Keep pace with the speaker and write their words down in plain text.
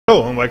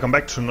Hello and welcome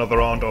back to another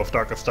round of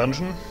Darkest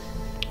Dungeon.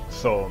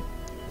 So,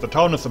 the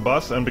town is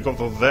above, and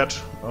because of that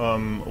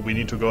we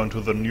need to go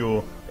into the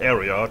new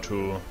area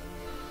to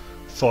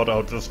sort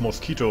out this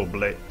mosquito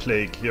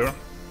plague here.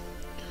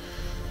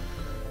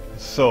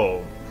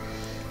 So,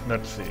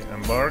 let's see,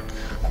 embark.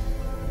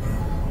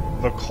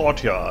 The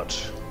courtyard.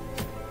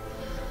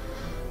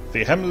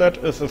 The hamlet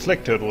is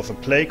afflicted with a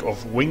plague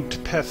of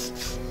winged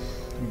pests.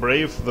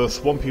 Brave the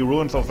swampy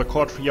ruins of the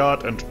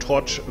courtyard and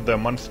torch their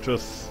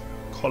monstrous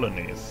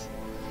colonies.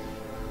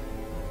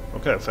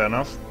 Okay, fair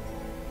enough.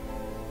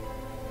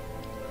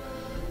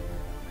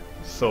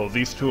 So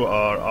these two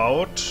are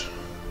out.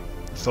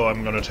 So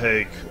I'm gonna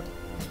take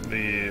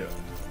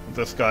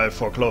this guy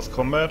for close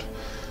combat.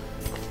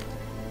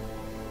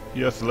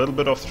 He has a little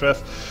bit of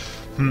stress.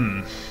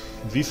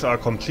 These are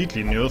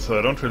completely new, so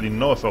I don't really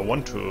know if I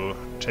want to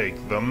take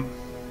them.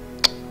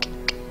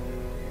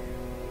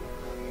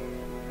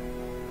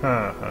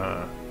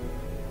 Haha.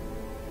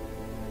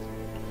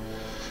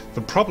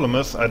 The problem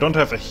is, I don't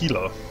have a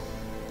healer.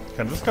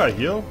 Can this guy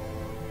heal?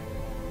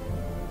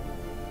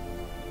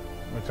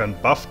 I can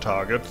buff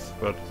targets,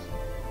 but...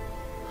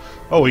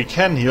 Oh, he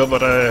can heal,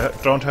 but I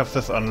don't have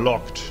this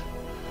unlocked.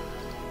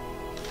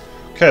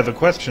 Okay, the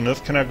question is,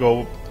 can I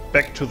go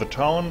back to the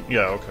town?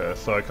 Yeah, okay,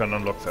 so I can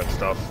unlock that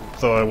stuff.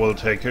 So I will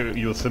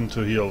use him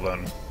to heal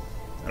then.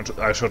 And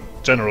I should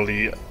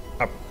generally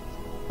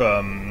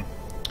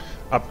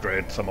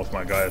upgrade some of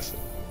my guys.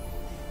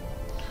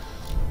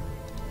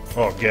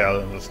 Or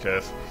Gal in this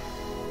case.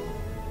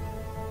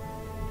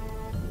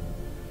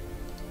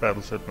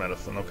 Battlefield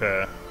medicine,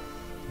 okay.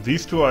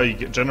 These two I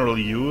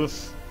generally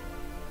use,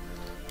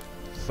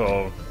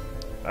 so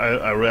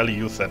I rarely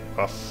use that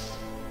buff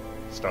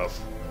stuff.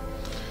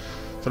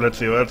 So let's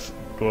see, where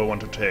do I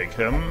want to take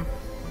him?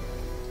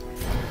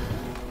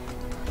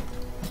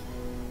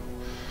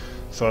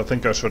 So I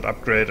think I should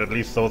upgrade at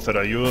least those that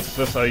I use.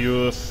 This I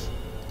use,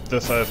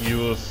 this I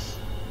use.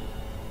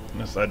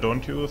 This I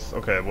don't use.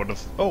 Okay, what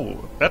is...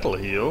 Oh, battle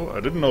heal.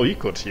 I didn't know he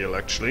could heal,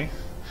 actually.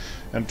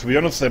 And to be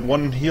honest, that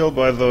one heal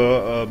by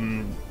the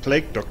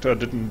Plague Doctor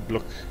didn't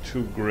look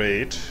too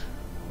great.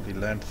 The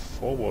land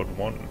forward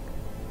 1.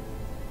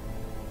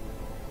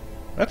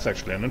 That's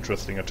actually an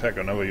interesting attack.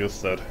 I never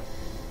used that.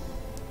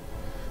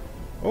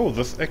 Oh,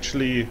 this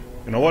actually...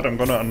 You know what? I'm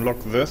gonna unlock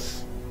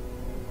this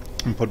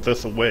and put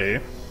this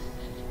away.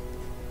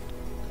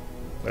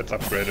 Let's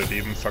upgrade it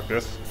even. Fuck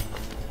this.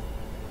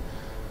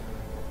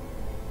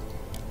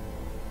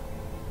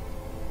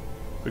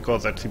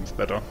 Because that seems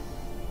better.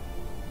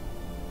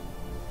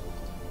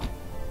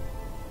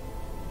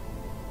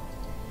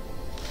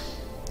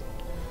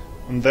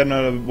 And then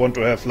I want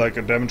to have like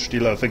a damage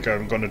dealer. I think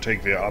I'm gonna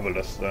take the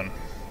Arbalest then.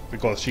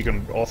 Because she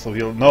can also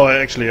heal. No, I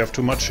actually have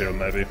too much heal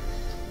maybe.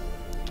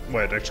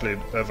 Wait, actually,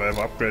 have I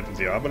ever upgraded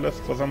the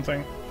Arbalest for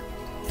something?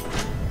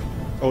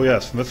 Oh yeah,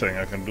 smithing,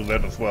 I can do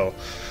that as well.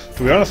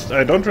 To be honest,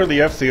 I don't really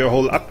have the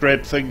whole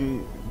upgrade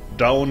thing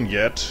down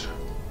yet.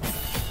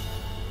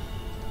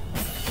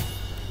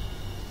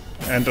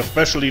 And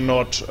especially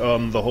not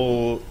the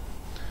whole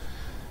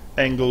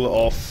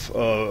angle of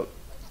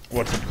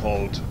what's it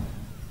called?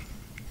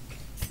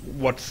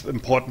 What's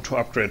important to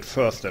upgrade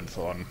first and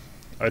so on.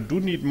 I do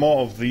need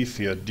more of these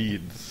here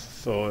deeds,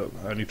 so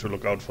I need to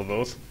look out for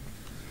those.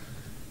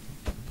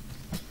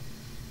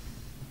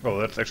 Oh,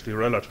 that's actually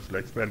relatively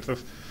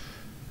expensive.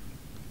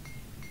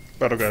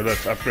 But okay,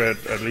 let's upgrade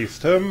at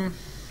least him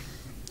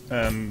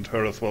and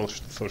her as well,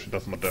 so she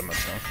does more damage.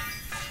 Huh?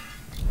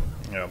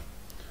 Yeah.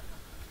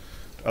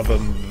 Other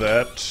than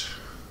that,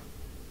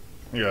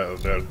 yeah,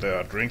 they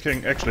are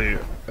drinking. Actually,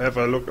 have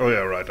I looked? Oh yeah,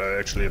 right. I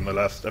actually in the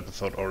last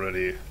episode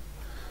already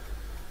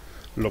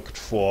looked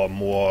for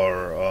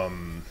more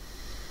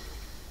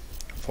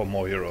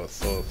heroes.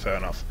 So fair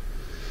enough.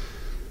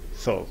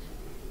 So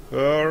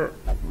her,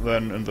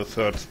 then in the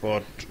third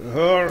spot,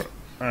 her,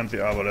 and the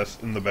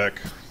Arbalest in the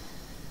back,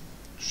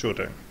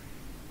 shooting.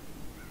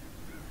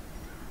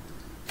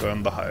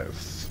 Burn the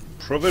hives.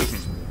 Provision.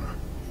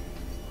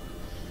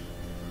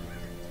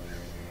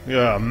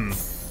 Yeah,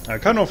 I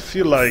kind of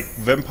feel like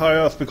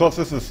vampires, because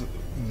this is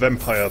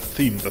vampire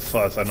themed as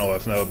far as I know.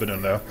 I've never been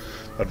in there,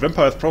 but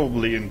vampires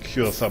probably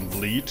incur some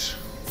bleed.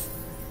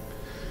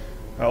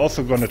 I'm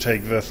also gonna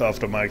take this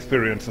after my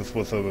experiences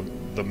with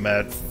the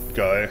mad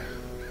guy.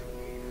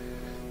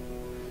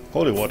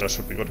 Holy water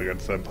should be good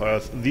against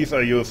vampires. These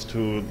are used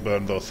to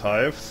burn those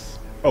hives.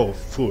 Oh,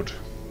 food.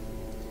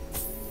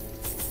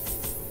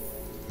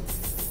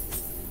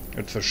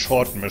 It's a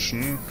short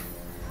mission.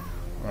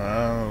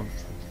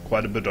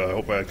 Quite a bit. I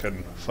hope I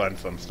can find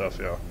some stuff,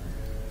 yeah.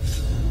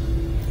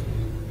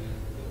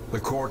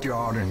 The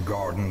courtyard and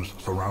gardens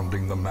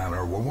surrounding the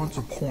manor were once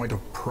a point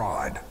of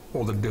pride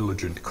for the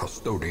diligent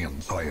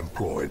custodians I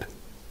employed.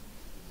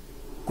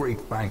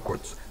 Great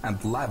banquets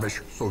and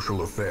lavish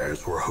social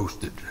affairs were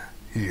hosted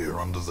here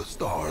under the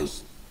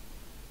stars.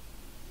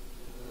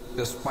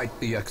 Despite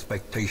the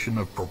expectation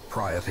of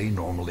propriety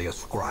normally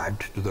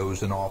ascribed to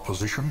those in our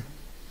position,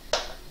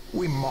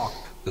 we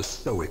mocked the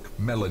stoic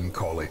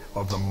melancholy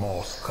of the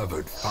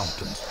moss-covered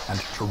fountains and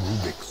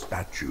cherubic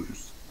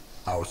statues.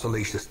 our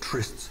salacious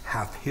trysts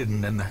half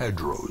hidden in the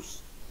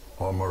hedgerows,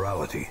 our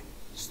morality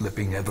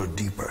slipping ever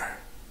deeper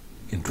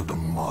into the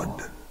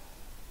mud.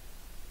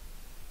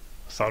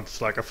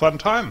 Sounds like a fun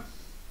time.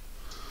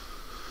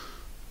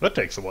 That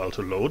takes a while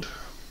to load.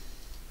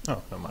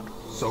 Oh, never mind.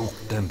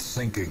 Soaked and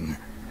sinking,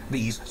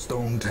 these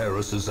stone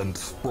terraces and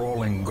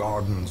sprawling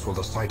gardens were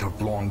the site of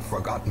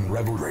long-forgotten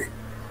revelry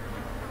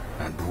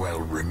and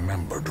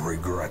well-remembered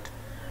regret.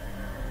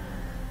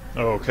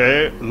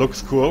 Okay,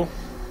 looks cool.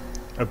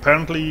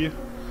 Apparently...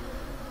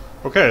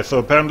 Okay, so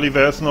apparently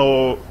there's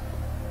no...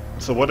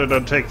 So what did I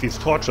take these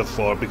torches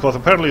for? Because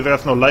apparently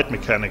there's no light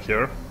mechanic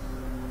here.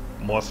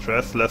 More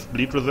stress, less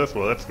bleed resist,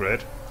 well that's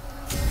great.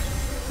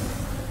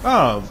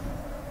 Ah,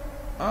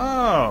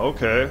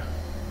 okay.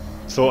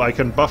 So I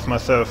can buff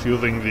myself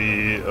using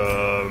the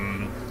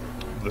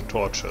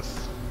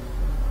torches.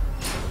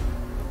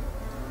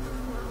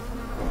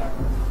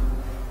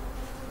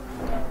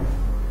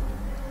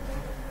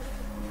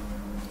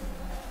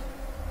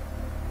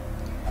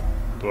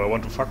 Do I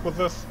want to fuck with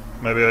this?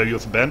 Maybe I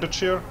use bandage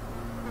here?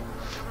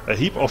 A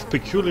heap of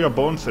peculiar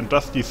bones and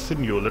dusty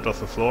sinew litters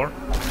the floor.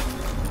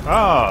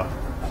 Ah!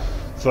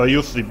 So I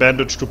use the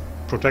bandage to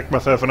protect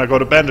myself and I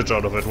got a bandage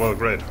out of it. Well,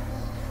 great.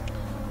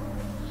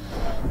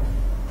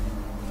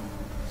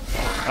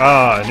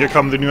 Ah, and here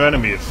come the new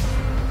enemies.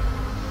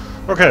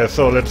 Okay,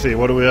 so let's see,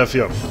 what do we have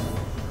here?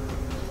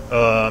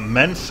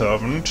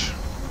 Manservant.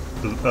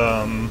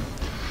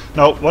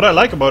 Now, what I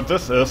like about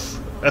this is,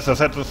 as I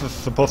said, this is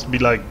supposed to be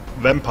like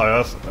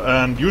vampires,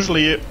 and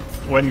usually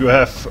when you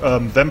have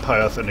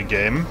vampires in a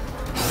game,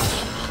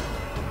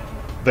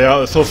 they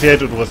are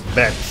associated with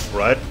bats,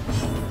 right?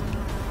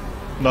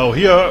 Now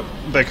here,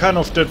 they kind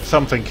of did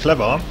something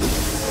clever,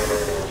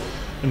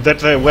 in that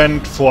they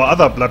went for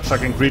other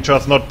blood-sucking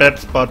creatures, not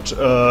bats, but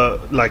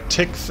like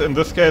ticks in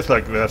this case,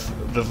 like this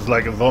is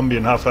like a zombie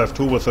in Half-Life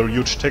 2 with a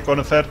huge tick on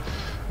his head,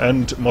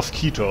 and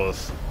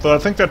mosquitoes. So I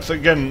think that's,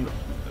 again,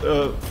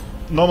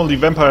 normally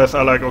vampires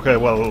are like, okay,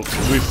 well,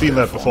 we've seen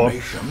that before,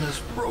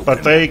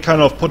 but they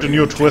kind of put a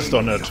new twist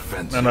on it,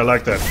 and I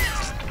like that.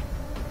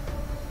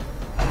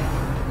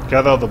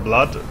 Gather the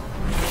blood.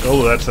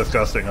 Oh, that's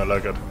disgusting, I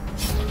like it.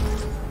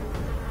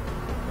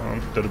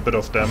 Did a bit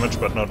of damage,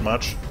 but not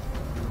much.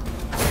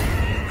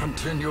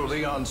 Continue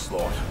the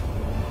onslaught.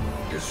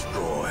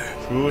 Destroy.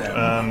 Food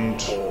and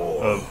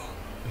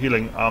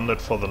healing armlet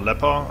for the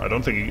leper. I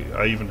don't think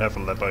I even have a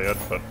leper yet,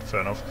 but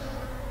fair enough.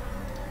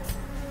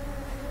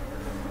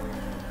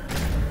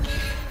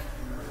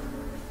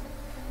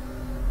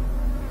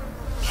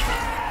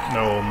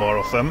 No more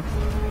of them.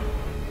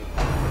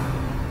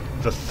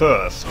 The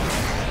Thirst.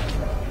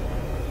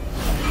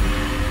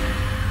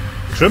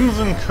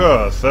 Crimson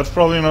Curse. That's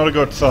probably not a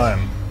good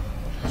sign.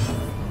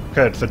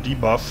 Okay, it's a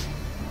debuff.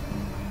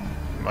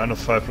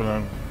 Minus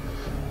 5%.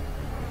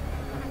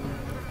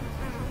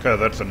 Okay,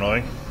 that's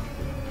annoying.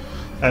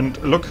 And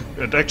look,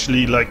 it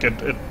actually, like,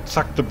 it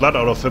sucked the blood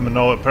out of him and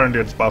now apparently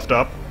it's buffed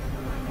up.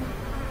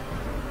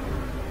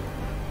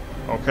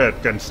 Okay,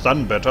 it can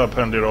stun better.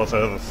 Apparently it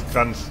also has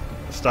a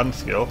stun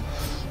skill.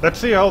 Let's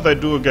see how they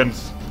do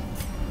against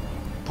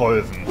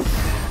poison.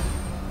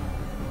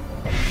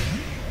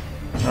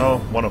 Oh,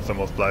 one of them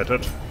was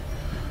blighted.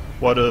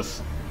 What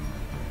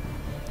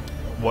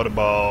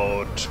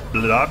about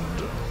blood?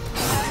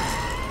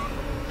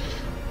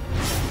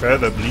 Okay,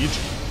 they bleed.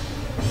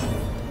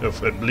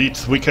 If it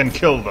bleeds, we can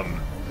kill them.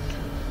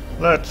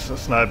 Let's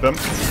snipe him.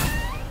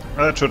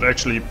 That should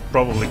actually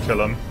probably kill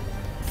him.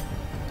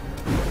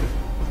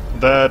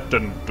 That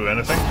didn't do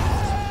anything.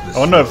 I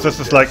wonder if this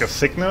is like a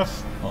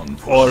sickness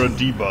or a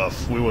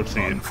debuff. We will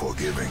see.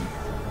 Unforgiving.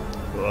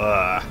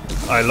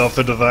 I love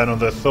the design on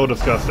this. So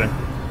disgusting.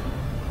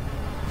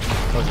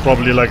 That's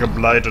probably like a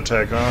blight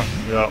attack, huh?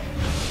 Yeah.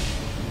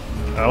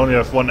 I only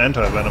have one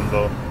anti-venom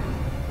though.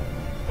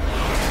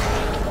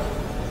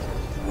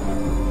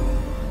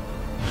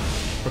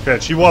 Okay,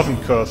 she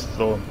wasn't cursed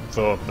though,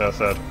 so there's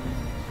that.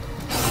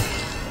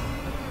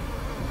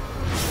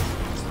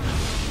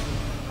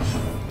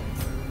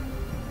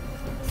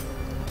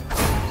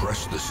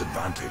 Press this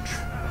advantage.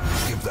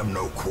 Give them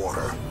no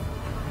quarter.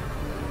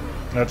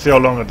 Let's see how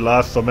long it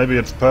lasts, so maybe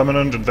it's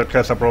permanent. In that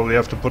case I probably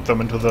have to put them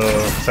into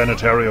the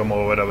sanitarium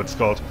or whatever it's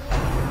called.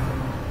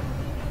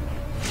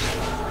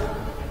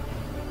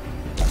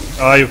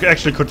 You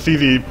actually could see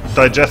the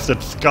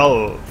digested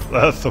skull.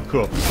 That's so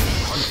cool.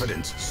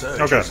 Confidence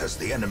surges as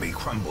the enemy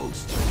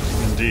crumbles.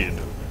 Indeed.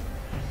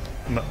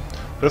 No.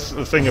 This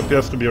thing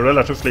appears to be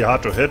relatively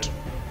hard to hit.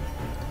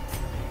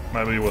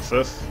 Maybe with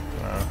this.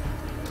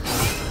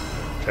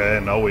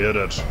 Okay, now we hit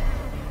it.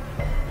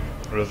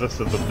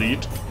 Resisted the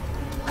bleed.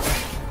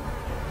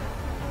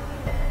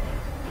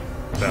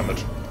 Damn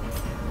it.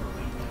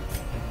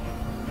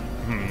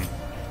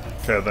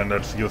 Okay, then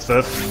let's use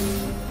this.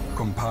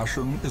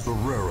 Compassion is a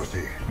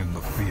rarity in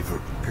the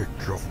fevered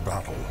pitch of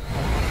battle.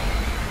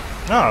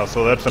 Ah,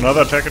 so that's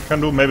another attack it can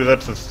do? Maybe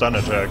that's a stun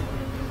attack.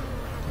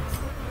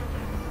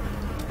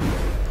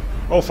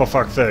 Oh, for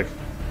fuck's sake.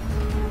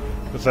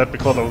 Is that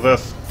because of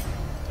this?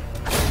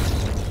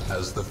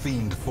 As the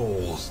fiend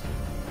falls,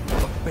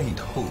 a faint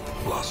hope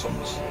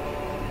blossoms.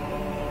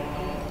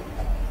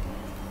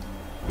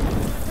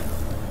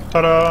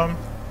 Ta-da!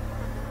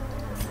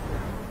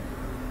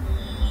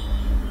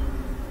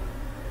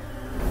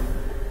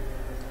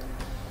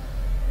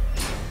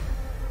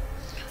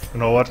 You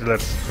know what?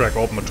 Let's crack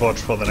open a torch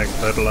for the next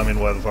battle. I mean,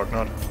 why the fuck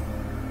not?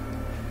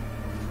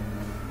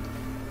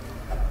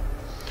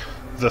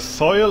 The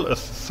soil is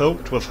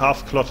soaked with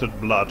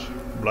half-clotted blood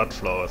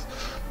flowers.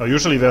 Now,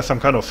 usually there's some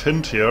kind of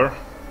hint here.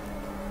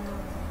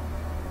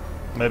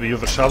 Maybe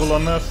use a shovel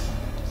on this?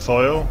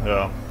 Soil?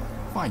 Yeah.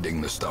 Finding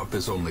the stuff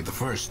is only the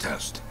first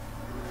test.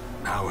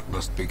 Now it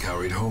must be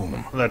carried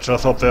home. Let's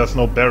just hope there's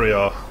no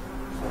barrier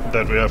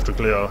that we have to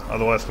clear.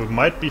 Otherwise we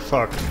might be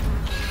fucked.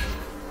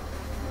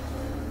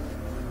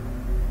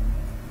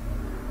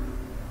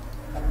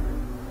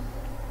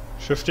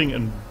 Shifting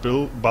and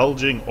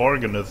bulging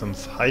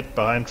organisms hide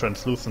behind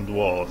translucent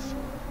walls.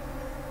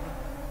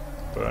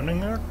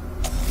 Burning it?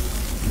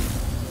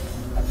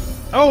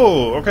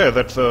 Oh, okay,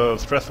 that's a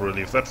stress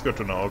relief. That's good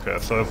to know. Okay,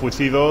 so if we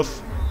see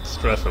those,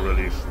 stress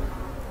relief.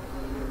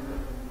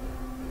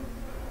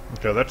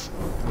 Okay, that's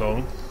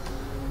low.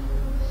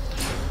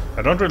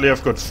 I don't really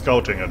have good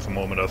scouting at the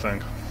moment, I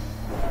think.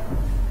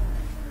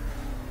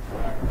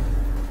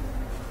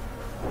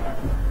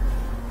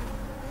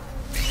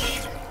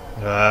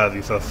 Ah,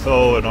 these are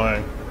so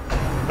annoying.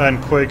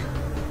 And quick.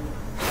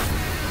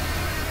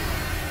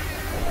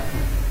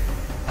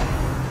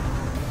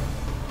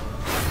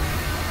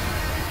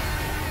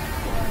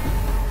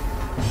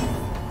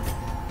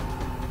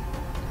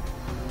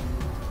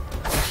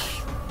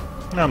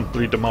 And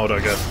bleed them out, I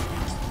guess.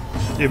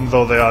 Even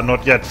though they are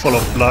not yet full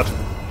of blood.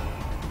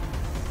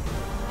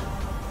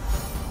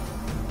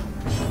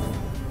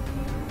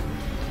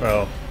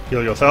 Well,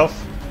 heal yourself?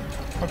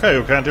 Okay,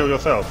 you can't heal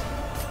yourself.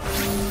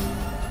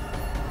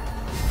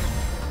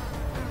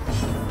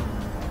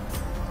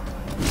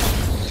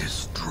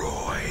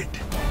 Destroyed.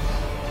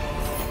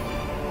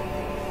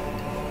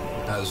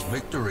 As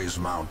victories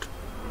mount,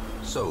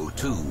 so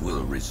too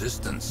will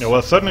resistance. Yeah,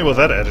 well, certainly with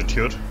that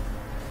attitude,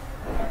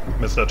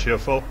 Mr.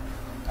 Cheerful.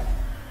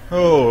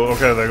 Oh,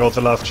 okay, there goes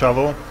the last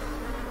shovel.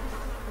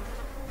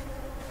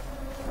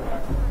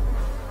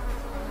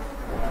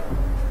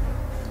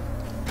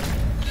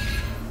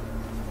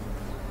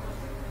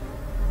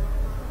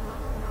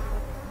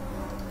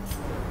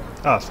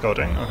 Ah,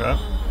 scouting, okay.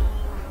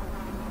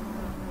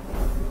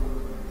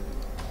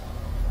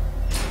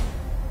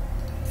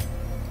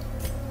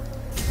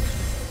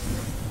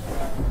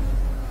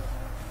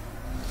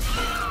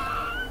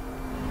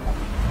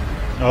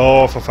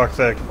 Oh, for fuck's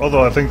sake.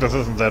 Although I think this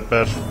isn't that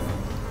bad.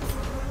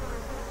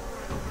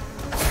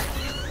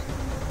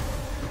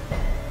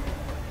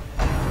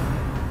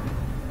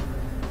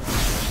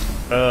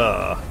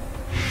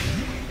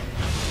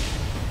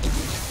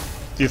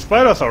 These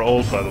spiders are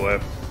old, by the way.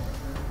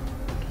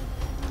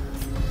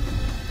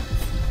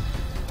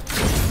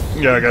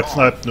 Yeah, I got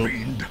sniped. Nope.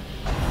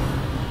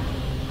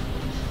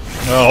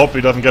 I hope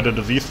he doesn't get a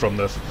disease from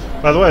this.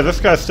 By the way, this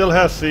guy still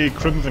has the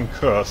Crimson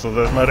Curse, so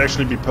that might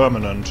actually be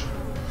permanent.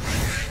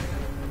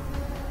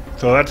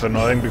 So that's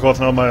annoying,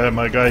 because now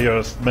my guy here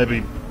is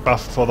maybe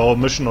buffed for the whole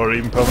mission or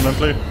even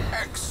permanently.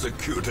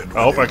 Executed.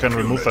 I hope I can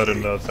remove that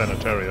in the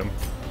sanitarium.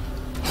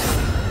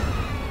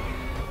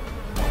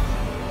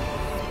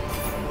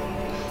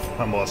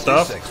 Some more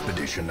stuff.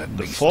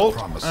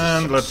 Default,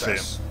 and let's see.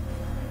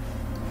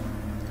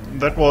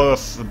 That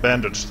was the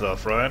bandage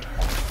stuff, right?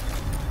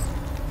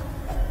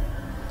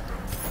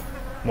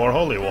 More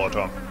holy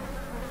water.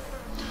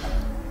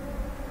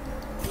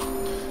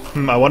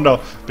 I wonder,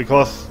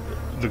 because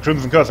the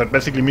Crimson Curse, that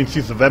basically means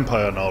he's a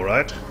vampire now,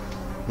 right?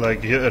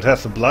 Like, it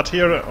has the blood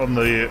here on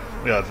the...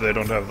 Yeah, they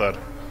don't have that.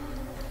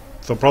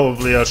 So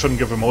probably I shouldn't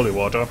give him holy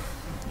water.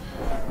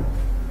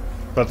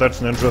 But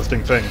that's an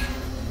interesting thing.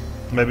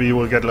 Maybe you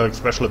will get, like,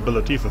 special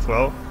abilities as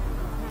well.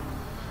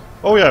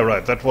 Oh yeah,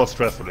 right, that was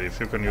stress relief.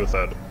 You can use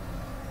that.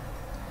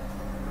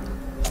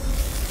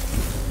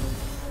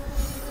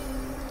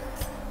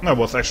 That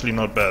was actually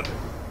not bad.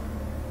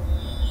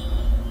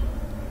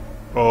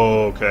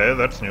 Okay,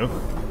 that's new.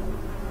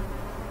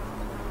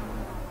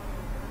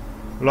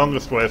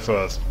 Longest way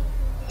first.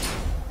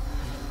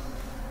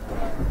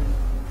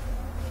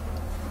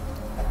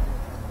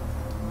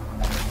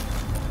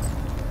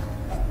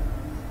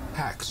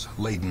 Packs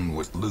laden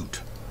with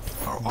loot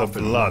are The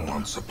often blood. low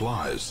on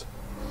supplies.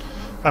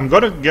 I'm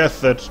gonna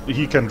guess that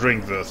he can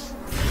drink this.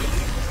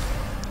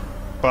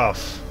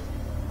 Buff.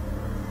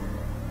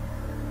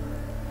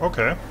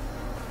 Okay.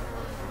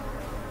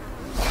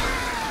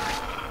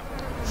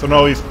 So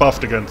now he's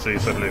buffed against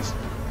these, at least.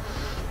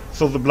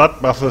 So the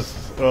blood buff is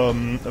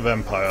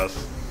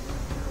vampires.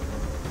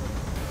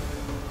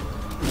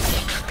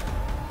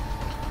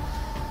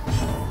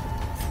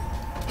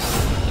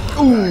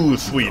 Ooh,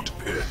 sweet.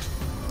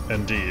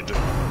 Indeed.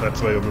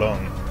 That's where you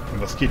belong.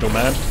 Mosquito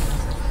man.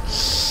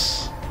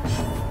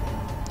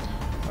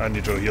 I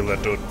need to heal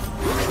that dude.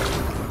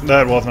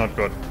 That was not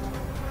good.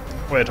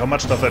 Wait, how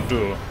much does that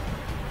do?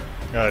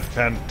 Yeah, it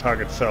can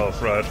target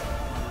self, right?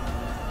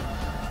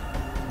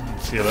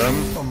 heal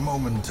him. A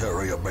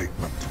momentary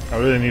abatement. I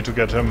really need to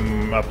get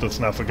him up to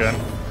snuff again.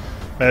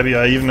 Maybe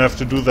I even have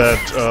to do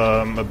that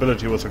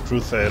ability with a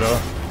Crusader.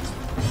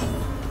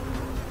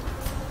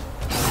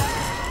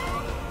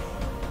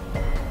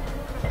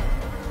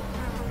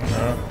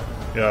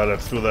 Yeah,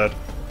 let's do that.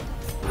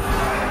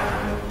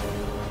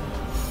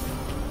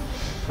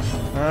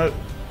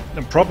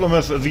 The problem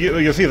is,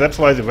 you see, that's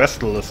why the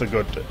Vestal is so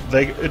good.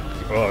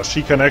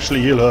 She can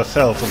actually heal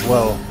herself as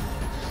well.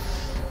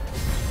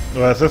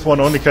 Whereas this one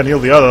only can heal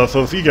the other,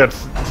 so if he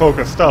gets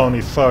focused down,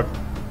 he's fucked.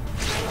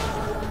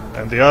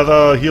 And the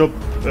other heal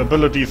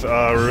abilities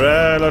are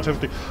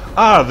relatively...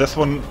 this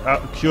one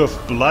cures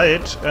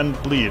Blight and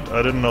Bleed.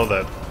 I didn't know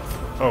that.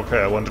 Okay,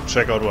 I want to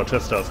check out what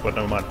his does, but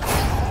never mind.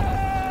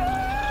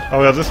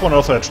 Oh yeah, this one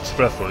also had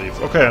stress relief.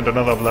 Okay, and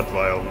another blood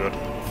vial, good.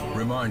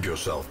 Remind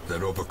yourself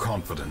that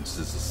overconfidence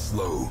is a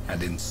slow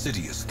and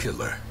insidious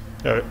killer.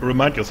 Yeah,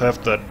 remind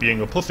yourself that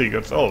being a pussy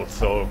gets old,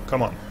 so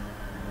come on.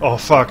 Oh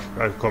fuck,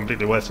 I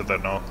completely wasted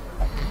that now.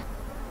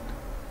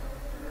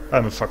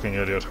 I'm a fucking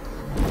idiot.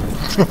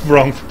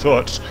 Wrong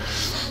torch.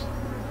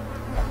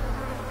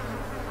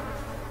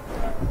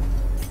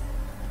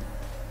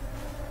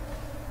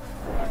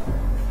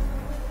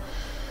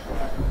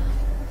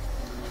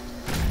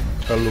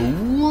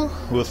 Hello?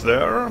 Who's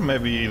there?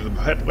 Maybe the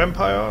head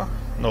vampire?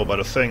 No, but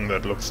a thing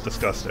that looks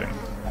disgusting.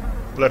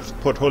 Let's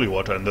put holy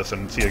water in this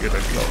and see it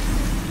explode.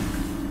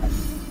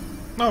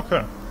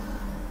 Okay.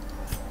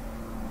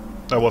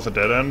 That was a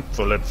dead end,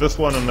 so let's this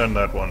one and then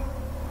that one.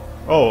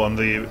 Oh, on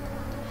the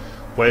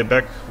way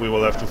back we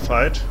will have to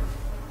fight.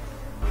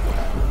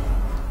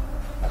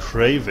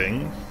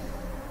 Craving.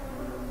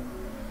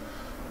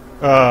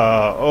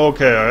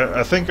 Okay,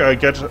 I think I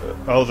get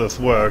how this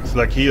works.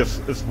 Like, he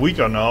is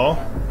weaker now.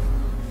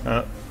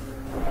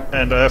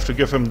 And I have to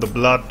give him the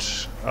blood.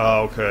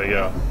 Okay,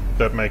 yeah.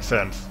 That makes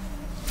sense.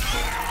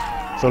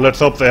 So let's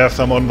hope they have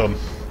some on them.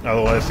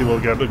 Otherwise he will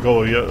go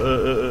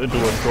into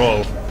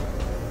withdrawal.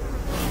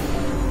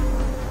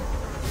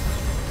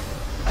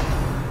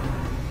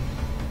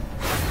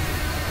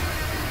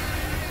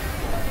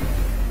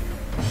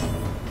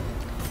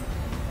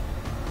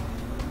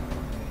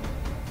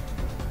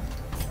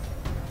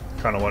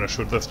 Kinda wanna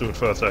shoot this dude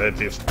first, I hate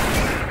these.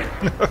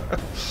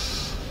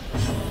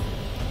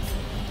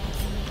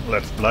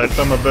 Let's blight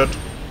them a bit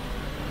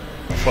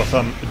for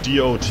some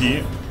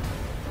DOT.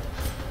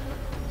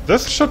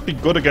 This should be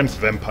good against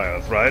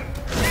vampires, right?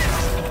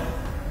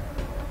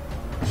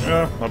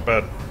 Yeah, not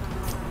bad.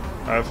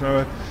 I have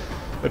no...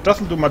 It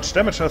doesn't do much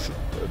damage.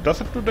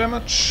 Does it do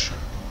damage?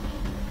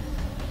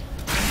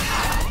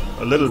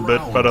 A little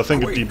bit, but I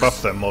think it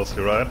debuffs them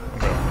mostly, right?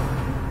 Okay.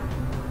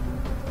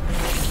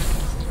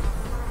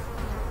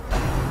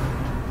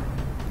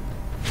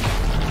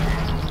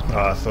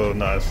 So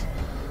nice.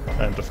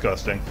 And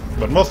disgusting.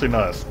 But mostly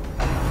nice.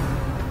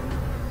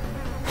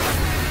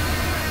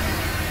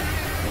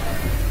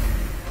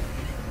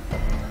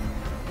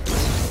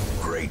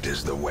 Great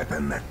is the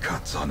weapon that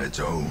cuts on its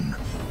own.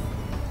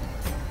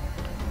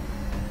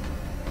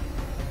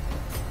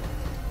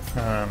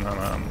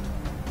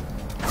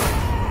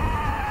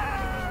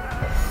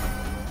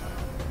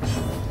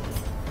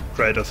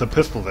 Great is a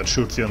pistol that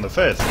shoots you in the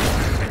face.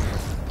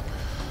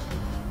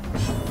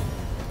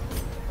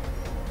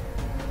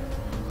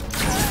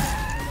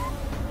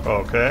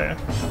 Okay.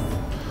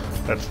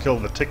 Let's kill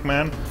the tick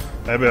man.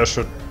 Maybe I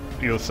should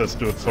use this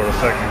dude for a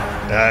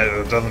second.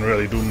 Yeah, it doesn't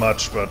really do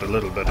much, but a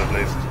little bit at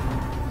least.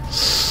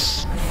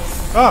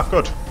 Ah,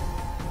 good.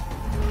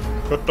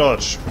 Good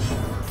dodge.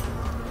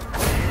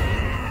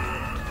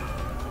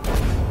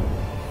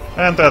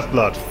 And there's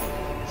blood.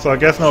 So I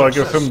guess now I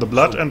give him the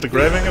blood and the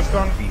graving is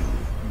gone?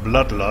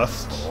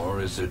 Bloodlust.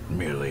 Or is it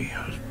merely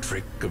a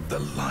trick of the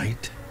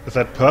light? Is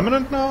that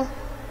permanent now?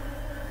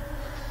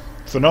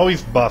 So now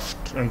he's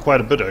buffed, and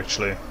quite a bit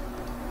actually.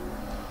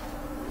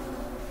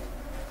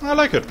 I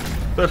like it.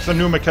 That's a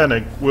new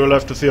mechanic. We'll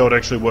have to see how it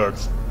actually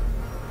works.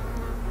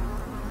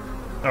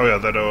 Oh yeah,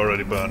 that I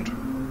already burned.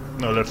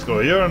 Now let's go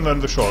here and then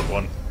the short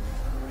one.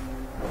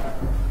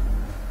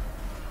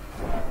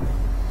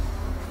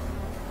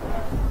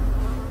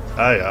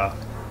 Ah yeah.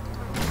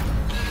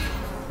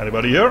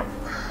 Anybody here?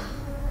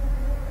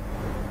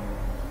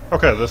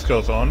 Okay, this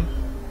goes on.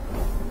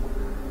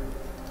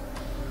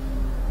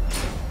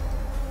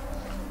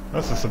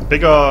 This is a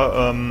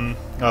bigger,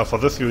 for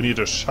this you need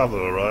a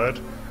shovel, right?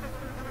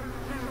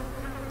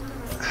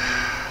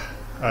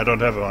 I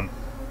don't have one.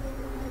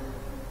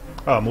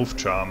 Move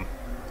charm.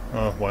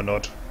 Oh, why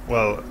not?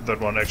 Well, that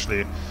one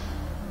actually...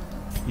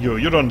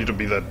 You don't need to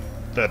be that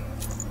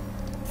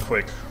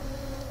quick.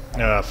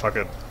 Yeah, fuck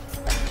it.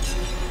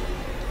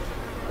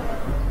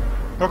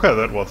 Okay,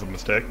 that was a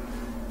mistake.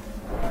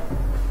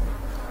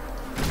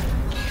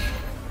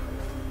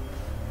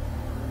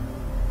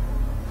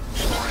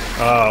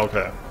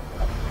 Okay.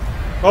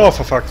 Oh,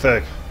 for fuck's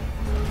sake.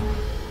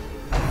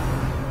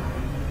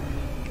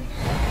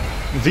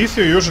 These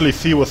you usually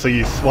see with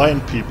the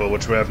swine people,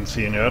 which we haven't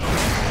seen yet.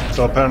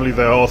 So apparently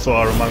they also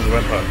are among the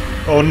vampires.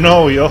 Oh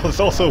no, he's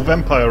also a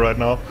vampire right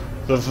now.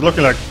 So it's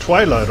looking like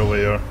Twilight over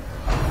here.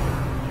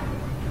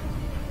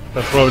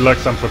 That's probably like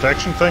some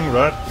protection thing,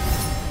 right?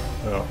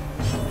 Yeah.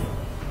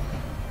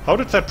 How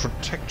did that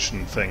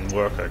protection thing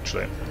work,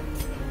 actually?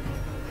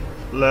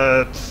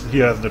 He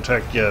hasn't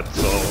attacked yet,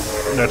 so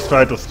let's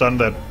try to stun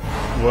that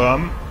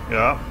worm.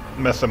 Yeah,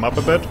 mess him up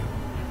a bit.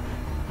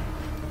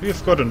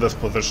 He's good in this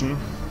position.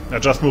 I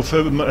just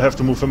have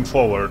to move him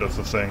forward, is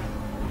the thing.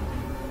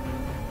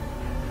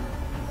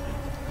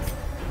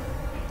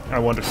 I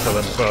want to kill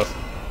him first.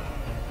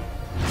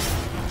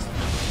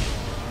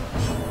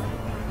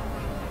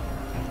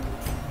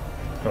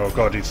 Oh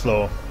god, he's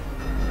slow.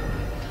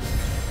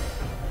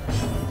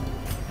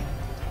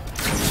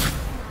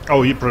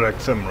 Oh, he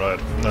protects him, right.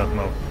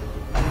 No.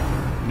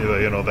 Neither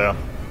here nor there.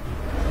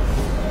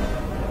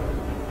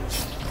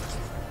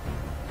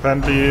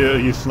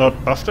 Apparently he's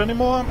not buffed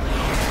anymore?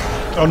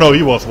 Oh no,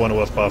 he was one who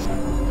was buffed.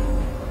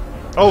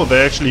 Oh,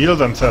 they actually heal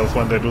themselves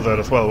when they do that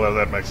as well. Well,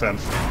 that makes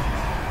sense.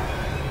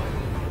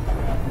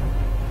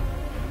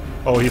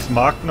 Oh, he's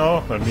marked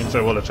now. That means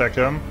they will attack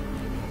him.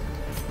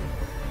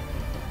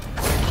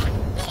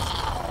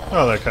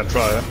 Oh, they can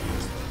try it.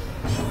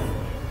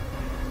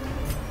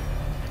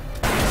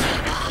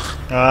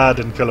 Ah,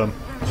 didn't kill him.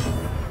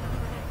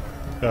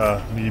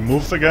 Yeah, he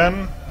moves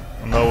again.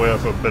 And now we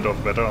have a bit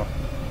of better.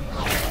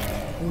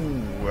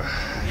 Ooh.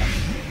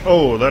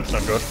 Oh, that's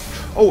not good.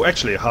 Oh,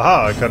 actually,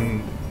 haha, I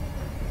can...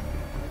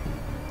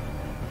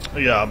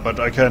 Yeah, but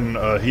I can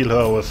heal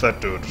her with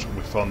that dude.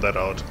 We found that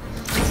out.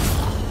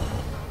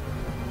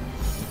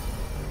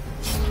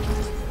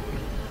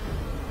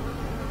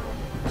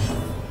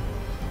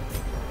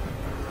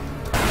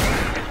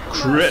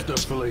 Crit!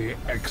 Masterfully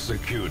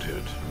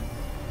executed.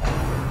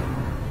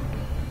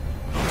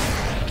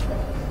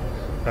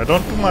 I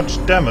don't do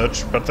much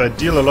damage, but I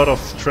deal a lot of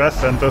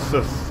stress, and this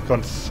is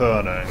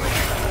concerning.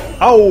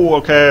 Oh,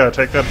 okay, I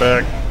take that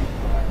back.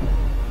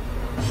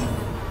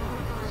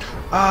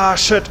 Ah,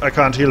 shit, I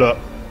can't heal her.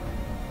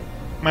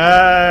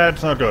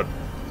 That's not good.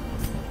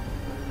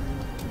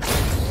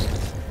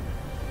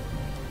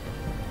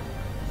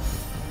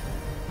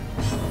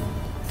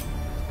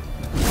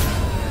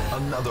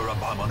 Another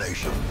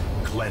abomination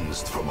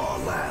cleansed from our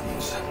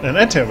lands. An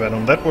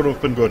anti-venom, that would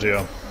have been good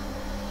here.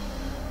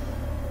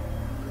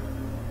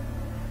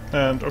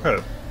 And, okay.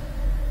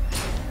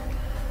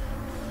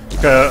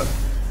 Okay,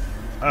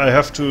 I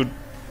have to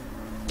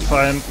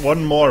find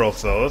one more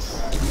of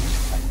those.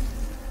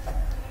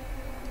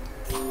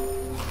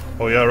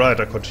 Oh yeah, right,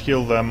 I could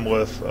heal them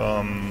with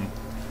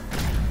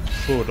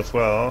food as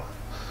well.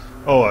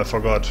 Oh, I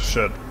forgot,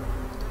 shit.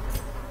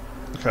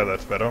 Okay,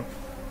 that's better.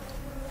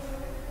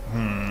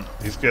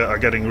 These are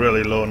getting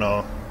really low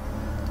now.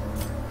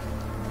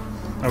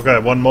 Okay,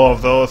 one more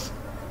of those.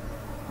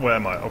 Where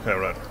am I? Okay,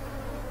 right.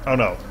 Oh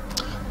no.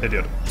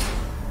 Idiot.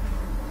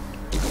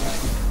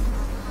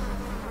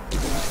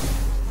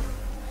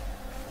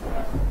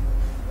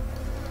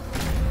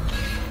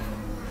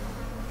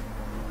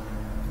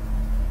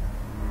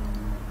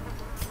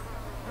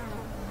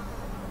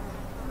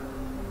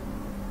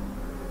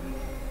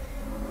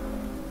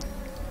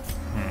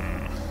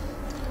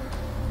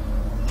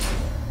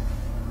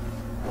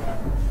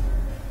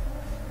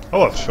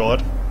 Oh, that's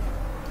short.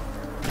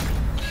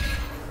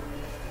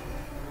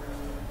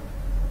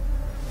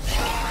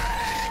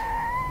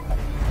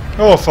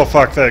 Oh, for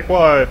fuck's sake,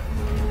 why?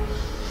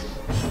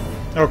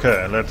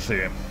 Okay, let's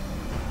see.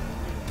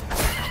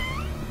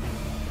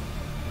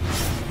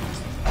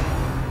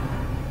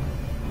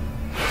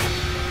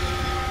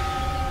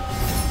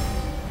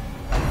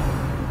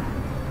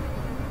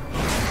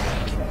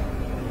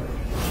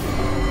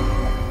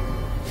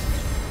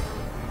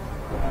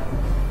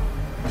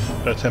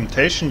 The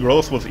temptation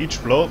grows with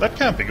each blow? That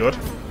can't be good.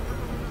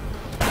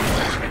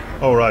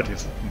 Oh right,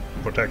 he's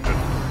protected.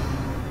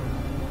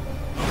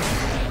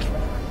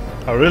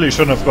 I really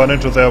shouldn't have gone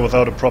into there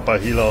without a proper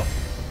healer.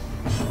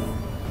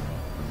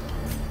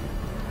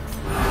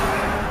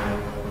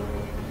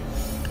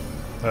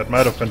 That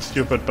might have been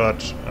stupid,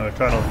 but I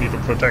kind of need to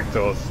protect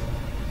those.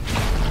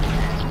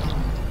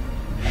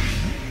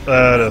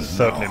 That is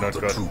certainly not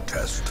good.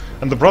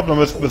 And the problem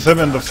is with him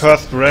in the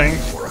first rank.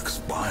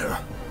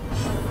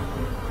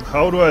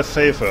 How do I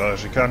save her?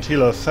 She can't heal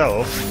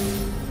herself.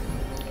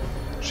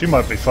 She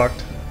might be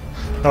fucked.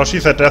 Now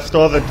she's at death's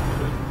door. That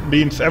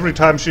means every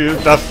time she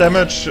does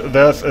damage,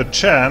 there's a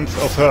chance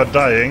of her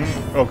dying.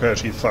 Okay,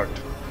 she's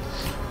fucked.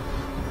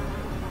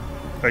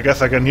 I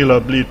guess I can heal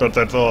her bleed, but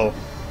that's all.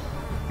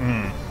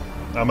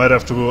 I might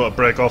have to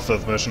break off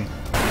this mission.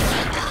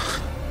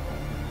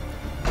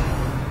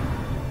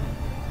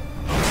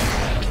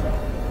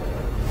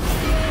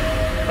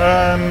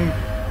 And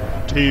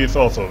he's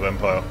also a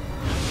vampire.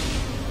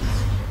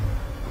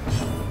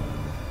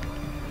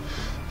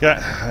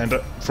 Yeah,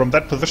 and from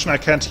that position I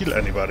can't heal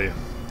anybody.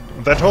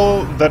 That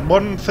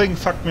one thing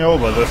fucked me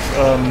over.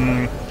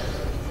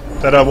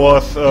 That I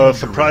was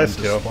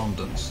surprised here.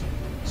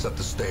 Set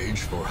the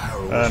stage for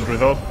and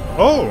without.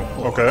 Oh,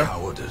 okay.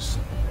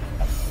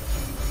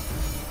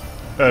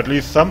 At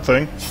least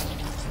something.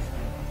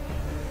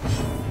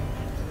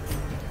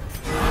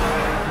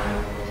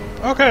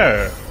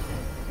 Okay.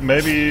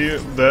 Maybe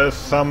there's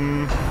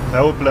some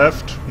Nope,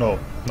 left. No,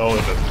 no it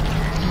isn't.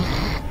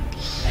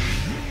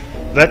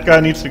 That guy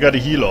needs to get a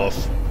heal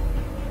off.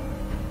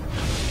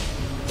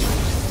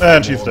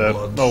 And she's dead.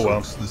 Oh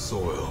well. The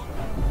soil,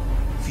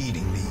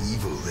 feeding the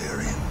evil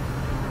therein.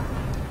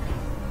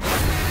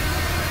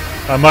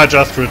 I might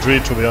just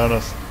retreat, to be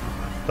honest.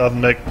 Doesn't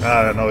make...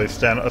 no, he's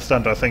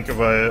stunned. I think if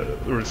I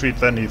retreat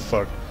then he's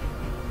fucked.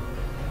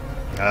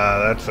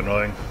 That's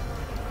annoying.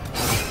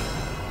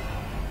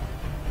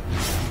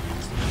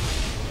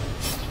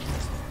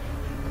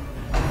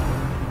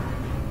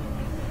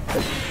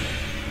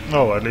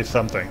 Oh, at least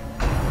something.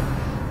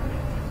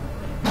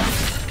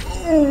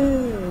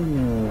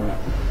 Ooh.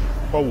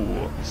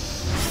 Oh.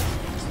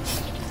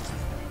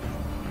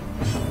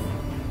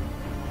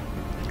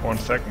 1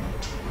 second.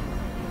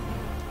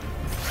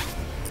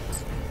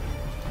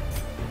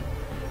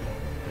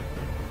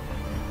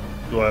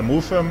 Do I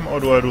move him or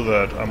do I do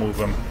that? I move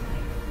him.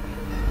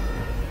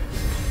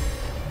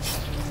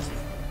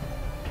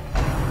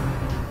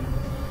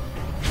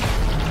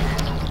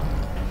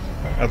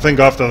 I think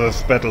after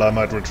this battle I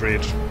might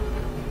retreat.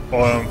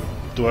 Or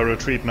do I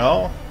retreat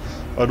now?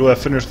 Or do I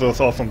finish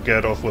this off and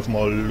get off with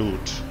more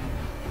loot?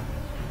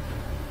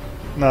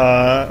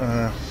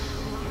 Nah,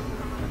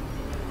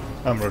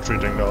 I'm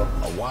retreating now.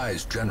 A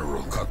wise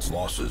general cuts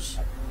losses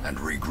and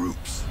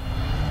regroups.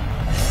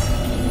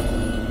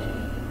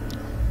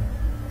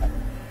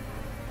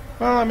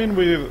 Well, I mean,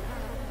 we...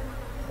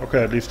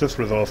 Okay, at least this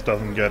resource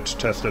doesn't get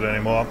tested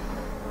anymore.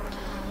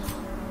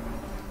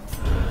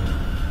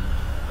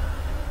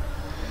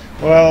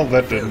 Well,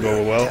 that didn't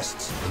go well.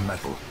 Tests the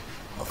metal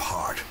of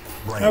heart,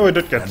 brain, Yeah, we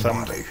did get and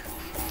some. body.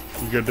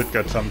 We did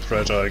get some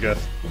treasure, I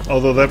guess.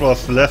 Although that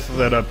was less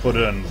than I put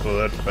in, so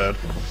that's bad.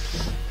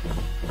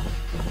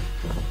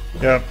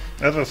 Yeah,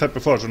 as I said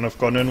before, I shouldn't have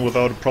gone in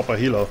without a proper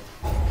healer.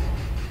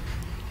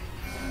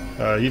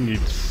 He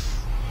needs...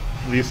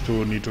 These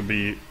two need to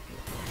be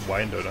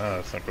winded.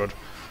 That's not good.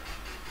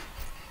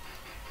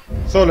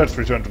 So let's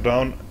return to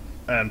down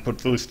and put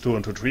those two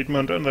into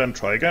treatment and then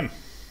try again.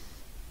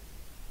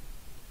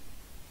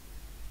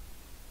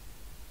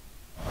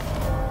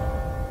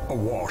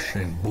 Awash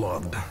in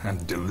blood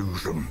and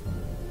delusion,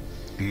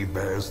 he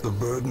bears the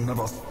burden of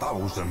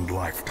 1,000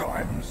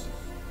 lifetimes.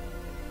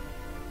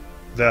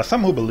 There are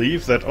some who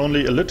believe that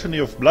only a litany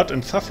of blood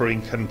and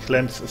suffering can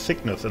cleanse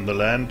sickness in the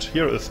land.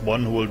 Here is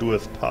one who will do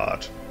his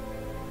part.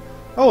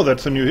 Oh,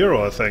 that's a new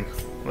hero, I think.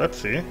 Let's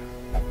see.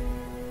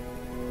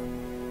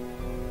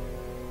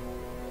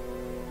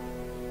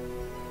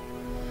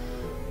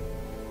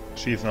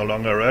 She's no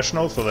longer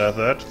rational, so there's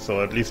that.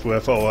 So at least we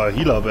have our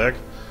healer back.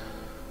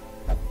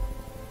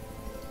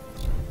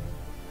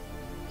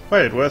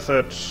 Wait, where's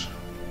that...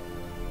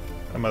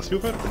 Am I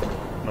stupid?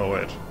 No,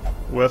 wait.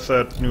 Where's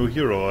that new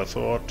hero? I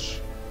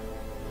thought...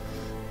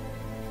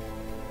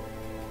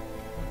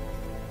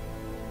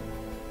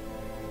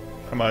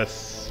 Am I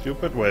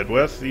stupid? Wait,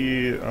 where's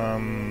the...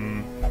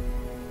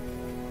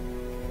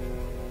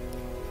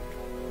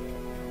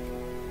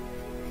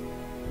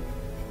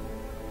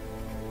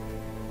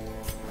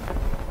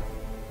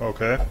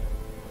 Okay.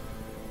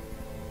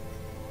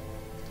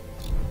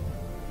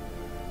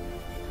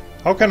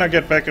 How can I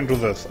get back into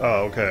this?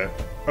 Okay.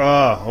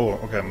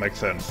 Okay, makes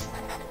sense.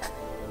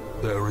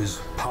 There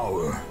is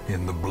power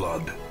in the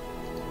blood,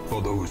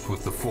 for those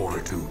with the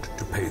fortitude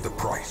to pay the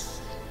price.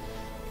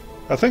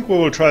 I think we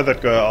will try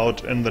that guy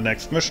out in the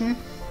next mission.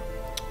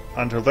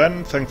 Until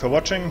then, thanks for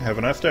watching, have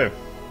a nice day.